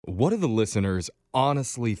What do the listeners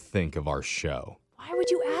honestly think of our show? Why would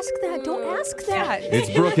you ask that? Don't ask that. It's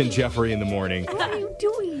Brooke and Jeffrey in the morning. What are you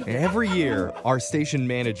doing? Every year, our station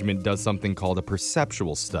management does something called a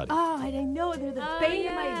perceptual study. Oh, and I know they're the bane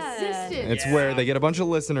of my existence. It's where they get a bunch of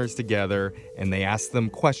listeners together and they ask them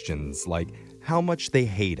questions like how much they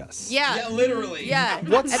hate us. Yeah, literally. Yeah.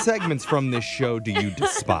 What segments from this show do you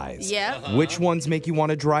despise? Yeah. Which ones make you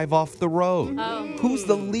want to drive off the road? Who's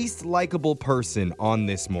the least likable person on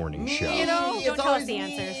this morning show? You know, Don't tell us the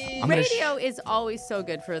answers. radio is always so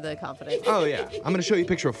good for the confidence. Oh, yeah. I'm going to show you a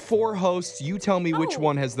picture of 4 hosts. You tell me which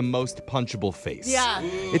one has the most punchable face. Yeah.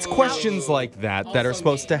 It's questions like that are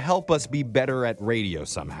supposed to help us be better at radio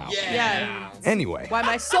somehow. Yeah. Anyway, Why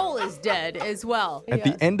my soul is dead as well. at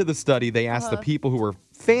the end of the study, they asked the people who were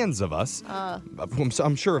fans of us,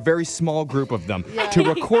 I'm sure a very small group of them, to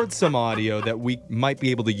record some audio that we might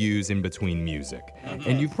be able to use in between music.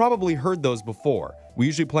 And you've probably heard those before. We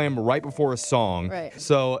usually play them right before a song. Right.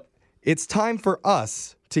 So it's time for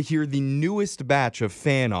us to hear the newest batch of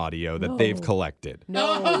fan audio that they've collected.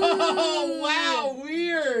 Oh, wow,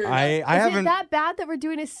 weird. I Is haven't it that bad that we're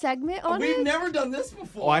doing a segment on We've it? never done this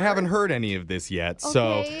before. well, I haven't heard any of this yet.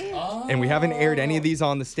 Okay. And we haven't aired any of these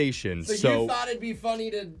on the station. So you thought it'd be funny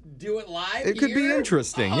to do it live it could be here?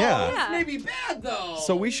 interesting, Oh, yeah. this may be bad, though.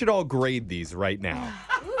 So we should all grade these right now.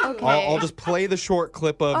 Okay. I'll just play the short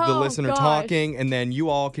clip of the Oh, listener gosh. talking, and then you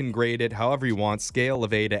all can grade it however you want, scale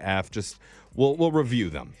of A to F. Just we'll review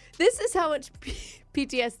them. This is how much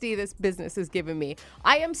PTSD this business has given me.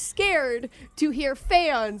 I am scared to hear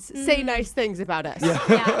fans say nice things about us.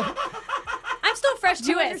 Yeah. I'm still fresh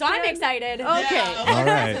to it, so I'm understand? excited. Okay. Yeah, All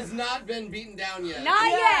right. has not been beaten down yet. Not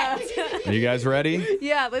yet. Are you guys ready?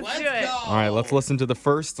 Yeah, let's Let's do it. go. All right, let's listen to the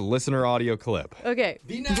first listener audio clip. Okay.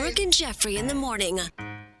 Be nice. Brooke and Jeffrey in the morning.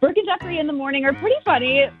 Brooke and Jeffrey in the morning are pretty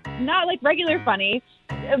funny. Not like regular funny,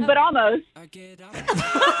 but almost.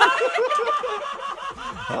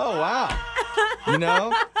 Oh, wow. You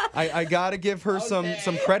know, I got to give her some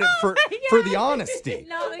credit for the honesty.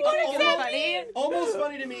 No, they couldn't get funny. Almost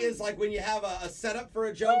funny to me is like when you have a setup for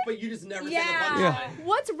a joke, but you just never say the punchline. Yeah.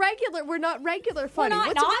 What's regular? We're not regular funny. not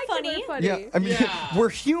What's not regular funny. Yeah, I mean, Yeah. we're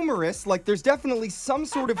humorous. Like, there's definitely some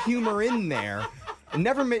sort of humor in there. It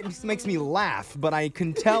never makes me laugh, but I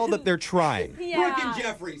can tell that they're trying. Yeah. Brooke and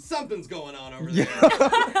Jeffrey, something's going on over there.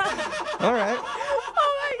 All right.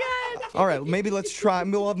 Oh my god. All right, maybe let's try.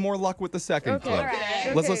 We'll have more luck with the second Okay. clip. All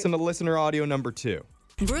right. Let's Okay. listen to listener audio number 2.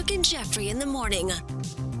 Brooke and Jeffrey in the morning.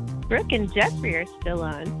 Brooke and Jeffrey are still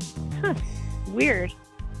on. Huh. Weird.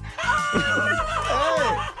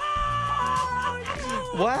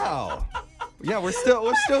 Wow. Yeah, we're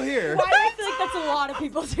still here. Why do I feel like that's a lot of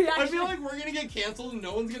people's I reaction? feel like we're gonna get canceled and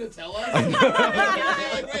no one's gonna tell us.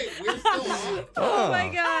 Like, wait, we're still on. Oh my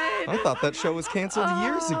god. I thought that show was canceled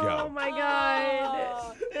years Oh ago. my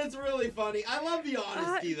god. It's really funny. I love the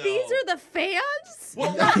honesty, though. These are the fans?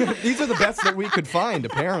 Well, These are the best that we could find,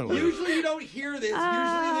 apparently. usually you don't hear this. Usually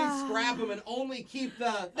they scrap them and only keep they're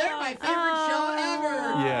my favorite show ever.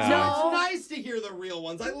 Yeah. So No. it's nice to hear the real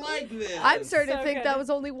ones. I like this. I'm starting to So think good. that was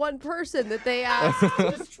only one person that they asked.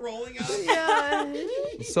 Just trolling us. Yeah.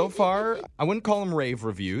 So far, I wouldn't call them rave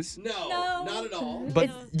reviews, No, No. not at all. but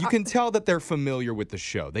you can tell that they're familiar with the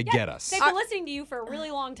show. They get us. They've been listening to you for a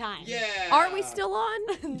really long time. Yeah. Are we still on?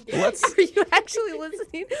 Let's Are you actually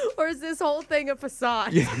listening? Or is this whole thing a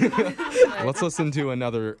facade? let's listen to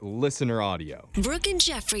another listener audio. Brooke and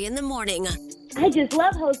Jeffrey in the morning. I just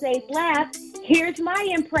love Jose's laugh. Here's my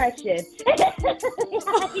impression.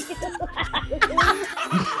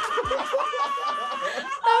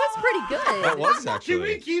 That was pretty good. That was Can we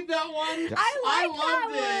actually. keep that one? I like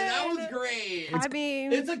loved it. that That one. was great. I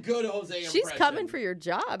mean, It's a good Jose impression. she's coming for your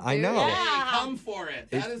job, dude. I know. Hey, come for it.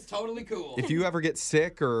 That is totally cool. If you ever get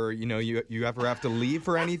sick or you ever have to leave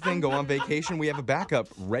for anything, go on vacation, we have a backup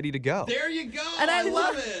ready to go. There you go. And I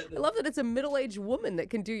love it. I love that it's a middle-aged woman that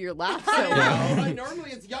can do your laugh so I well. know.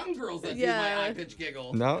 Normally it's young girls that do Yeah. my high pitch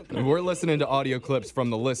giggle. No, we're listening to audio clips from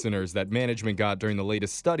the listeners that management got during the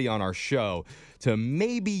latest study on our show to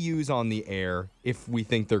maybe use on the air if we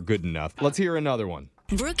think they're good enough. Let's hear another one.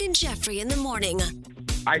 Brooke and Jeffrey in the morning.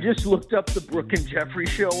 I just looked up the Brooke and Jeffrey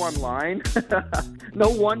show online. No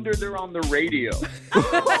wonder they're on the radio.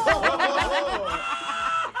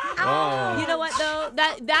 You know what though?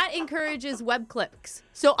 That encourages web clicks.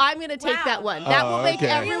 So I'm gonna take that one. That will make okay.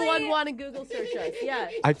 everyone want to Google search us. Yeah.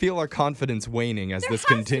 I feel our confidence waning as this has to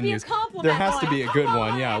be a continues. compliment There has to one. be a good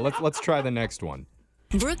one. Yeah, let's try the next one.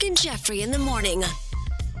 Brooke and Jeffrey in the morning.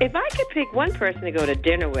 If I could pick one person to go to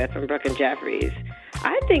dinner with from Brooke and Jeffries,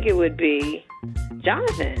 I think it would be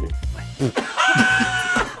Jonathan.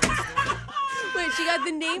 Wait, she got got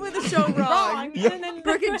the name of the show wrong. And then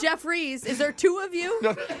Brooke and Jeffries. Is there two of you?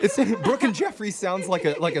 No, it's Brooke and Jeffrey sounds like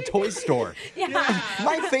a toy store.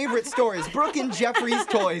 My favorite store is Brooke and Jeffrey's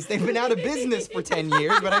Toys. They've been out of business for 10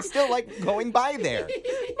 years, but I still like going by there. Mom,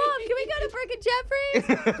 can we go to Brooke and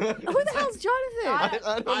Jeffries? Who the hell's Jonathan?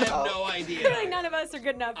 I don't I have know. no I idea. feel like none of us are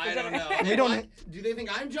good enough for I don't dinner. know. We don't- What? Do they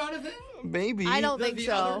think I'm Jonathan? Maybe. I don't The- think the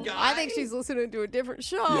so. other guy? I think she's listening to a different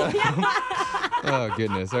show. Oh,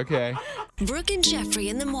 goodness. Okay. Brooke and Jeffrey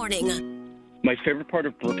in the morning. My favorite part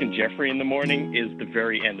of Brooke and Jeffrey in the morning is the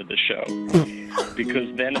very end of the show.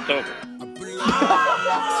 Because then it's over.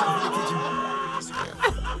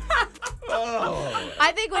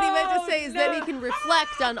 I think what he meant to say is then he can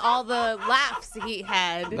reflect on all the laughs he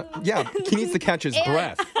had. Yeah, he needs to catch his And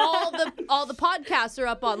breath. all the podcasts are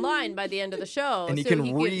up online by the end of the show. And he so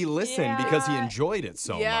can re-listen because he enjoyed it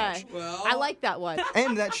so Yeah. much. Well, I like that one.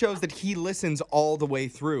 And that shows that he listens all the way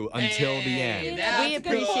through until the hey, end. that's We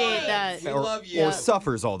appreciate good. that. We Or, love you. or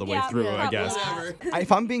suffers all the way Yeah, through, yeah, I guess. Whatever.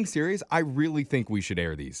 If I'm being serious, I really think we should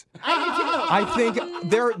air these. I do too. I think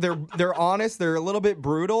they're honest, they're a little bit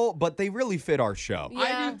brutal, but they really fit our show.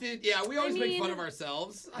 I do think, yeah, we always make mean- fun of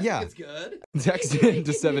ourselves. I Yeah. think it's good. Text in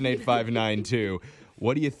to 78592.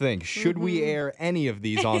 What do you think? Should we air any of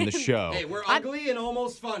these on the show? Hey, we're ugly and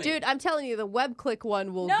almost funny. Dude, I'm telling you, the web click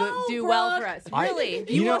one will No, do well for Brooke. us. I- Really. If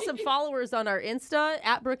you you know- want some followers on our Insta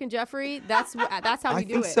at Brooke and Jeffrey, that's how we I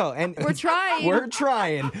do think it. so. And We're trying. We're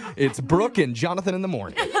trying. It's Brooke and Jonathan in the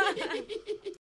morning.